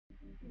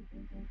What's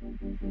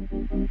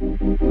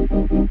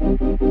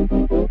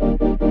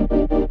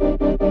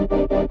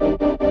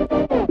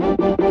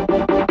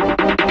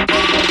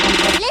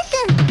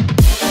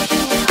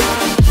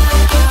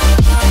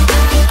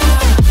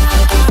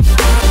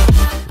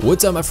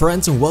up my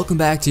friends, and welcome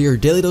back to your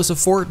daily dose of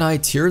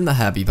Fortnite here in the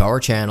Happy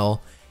Power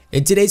channel.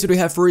 In today's video we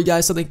have for you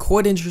guys something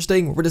quite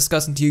interesting. We're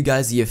discussing to you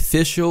guys the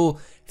official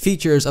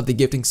features of the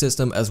gifting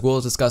system, as well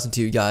as discussing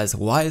to you guys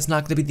why it's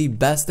not going to be the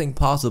best thing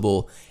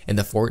possible in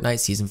the Fortnite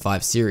Season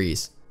 5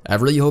 series. I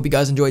really hope you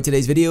guys enjoyed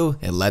today's video,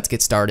 and let's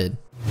get started.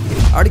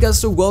 Alright guys,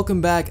 so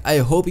welcome back. I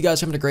hope you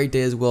guys are having a great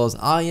day as well as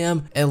I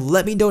am, and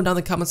let me know down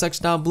in the comment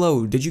section down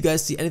below, did you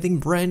guys see anything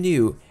brand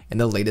new in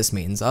the latest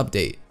maintenance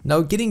update?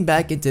 Now getting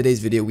back into today's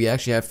video, we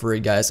actually have for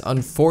you guys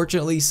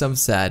unfortunately some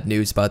sad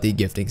news about the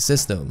gifting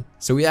system.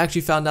 So we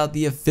actually found out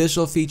the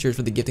official features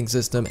for the gifting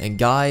system, and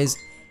guys,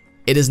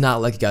 it is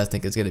not like you guys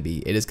think it's going to be.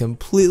 It is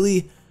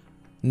completely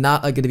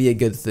not going to be a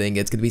good thing.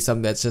 It's going to be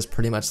something that's just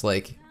pretty much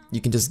like you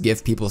can just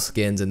give people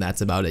skins and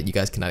that's about it. You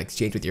guys cannot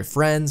exchange with your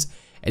friends,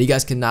 and you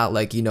guys cannot,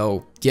 like, you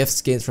know, gift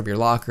skins from your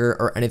locker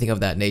or anything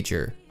of that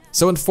nature.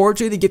 So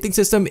unfortunately, the gifting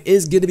system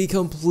is going to be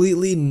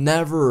completely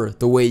never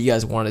the way you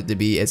guys want it to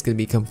be. It's going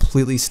to be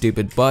completely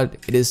stupid, but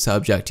it is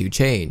subject to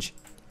change.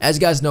 As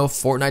you guys know,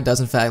 Fortnite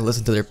does in fact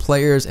listen to their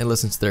players and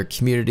listen to their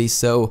community,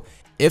 so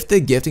if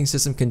the gifting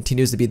system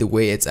continues to be the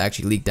way it's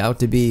actually leaked out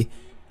to be,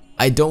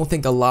 I don't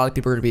think a lot of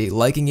people are going to be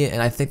liking it,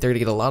 and I think they're going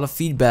to get a lot of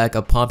feedback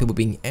upon people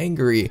being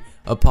angry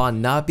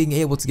upon not being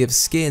able to give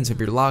skins from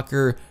your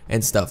locker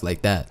and stuff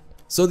like that.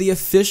 So the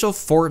official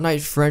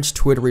Fortnite French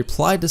Twitter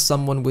replied to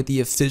someone with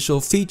the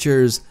official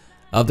features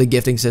of the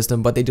gifting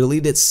system, but they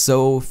deleted it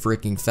so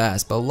freaking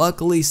fast. But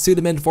luckily,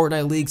 Sudaman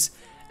Fortnite Leaks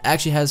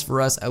actually has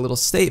for us a little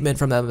statement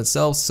from them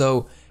themselves,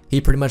 so he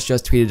pretty much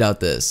just tweeted out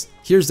this.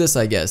 Here's this,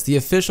 I guess. The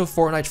official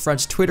Fortnite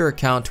French Twitter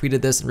account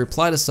tweeted this and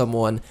replied to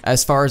someone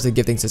as far as the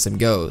gifting system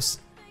goes.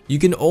 You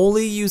can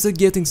only use the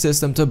gifting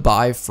system to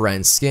buy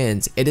friend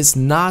skins. It is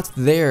not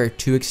there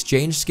to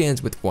exchange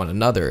skins with one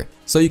another.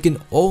 So you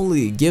can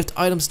only gift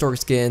item store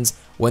skins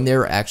when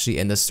they're actually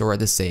in the store at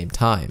the same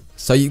time.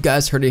 So you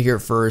guys heard it here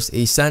first.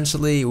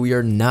 Essentially, we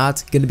are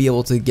not going to be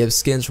able to give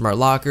skins from our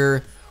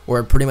locker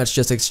or pretty much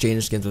just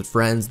exchange skins with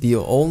friends. The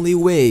only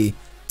way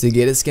to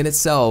get a skin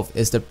itself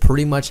is to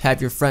pretty much have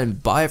your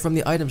friend buy it from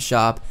the item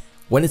shop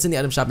when it's in the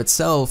item shop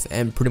itself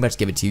and pretty much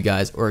give it to you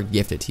guys or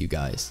gift it to you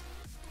guys.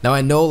 Now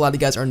I know a lot of you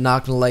guys are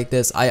not going to like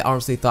this. I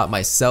honestly thought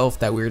myself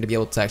that we were going to be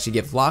able to actually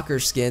give locker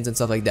skins and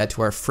stuff like that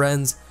to our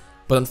friends,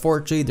 but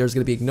unfortunately there's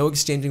going to be no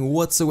exchanging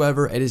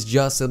whatsoever. It is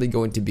just simply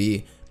going to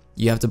be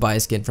you have to buy a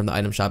skin from the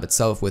item shop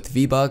itself with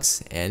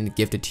V-Bucks and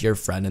gift it to your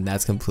friend, and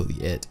that's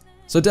completely it.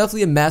 So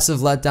definitely a massive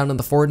letdown in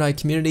the Fortnite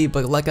community,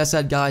 but like I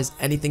said guys,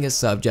 anything is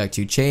subject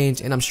to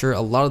change, and I'm sure a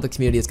lot of the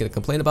community is going to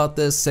complain about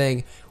this,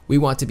 saying we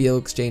want to be able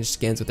to exchange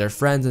skins with their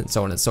friends and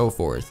so on and so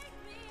forth.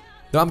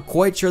 Now I'm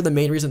quite sure the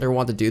main reason they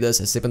want to do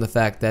this is simply the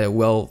fact that,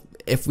 well,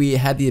 if we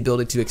had the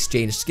ability to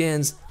exchange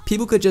skins,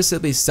 people could just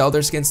simply sell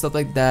their skins, stuff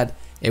like that,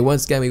 and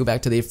once again we go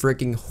back to the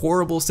freaking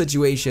horrible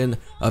situation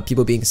of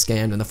people being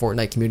scammed in the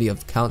Fortnite community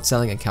of account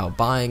selling, account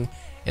buying,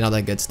 and all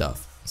that good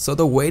stuff. So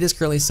the way it is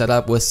currently set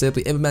up was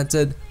simply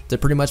implemented to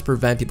pretty much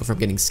prevent people from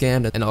getting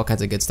scammed and all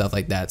kinds of good stuff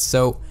like that.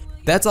 So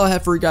that's all I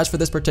have for you guys for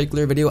this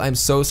particular video. I'm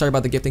so sorry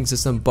about the gifting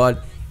system,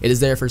 but it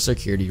is there for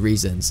security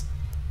reasons.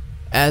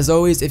 As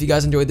always, if you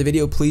guys enjoyed the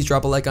video, please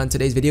drop a like on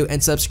today's video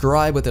and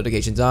subscribe with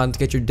notifications on to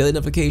get your daily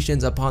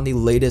notifications upon the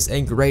latest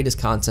and greatest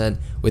content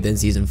within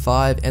Season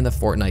 5 and the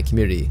Fortnite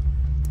community.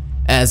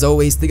 As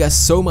always, thank you guys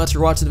so much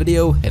for watching the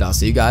video, and I'll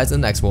see you guys in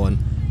the next one.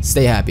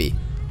 Stay happy.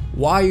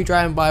 Why are you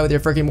driving by with your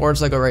freaking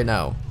motorcycle right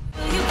now?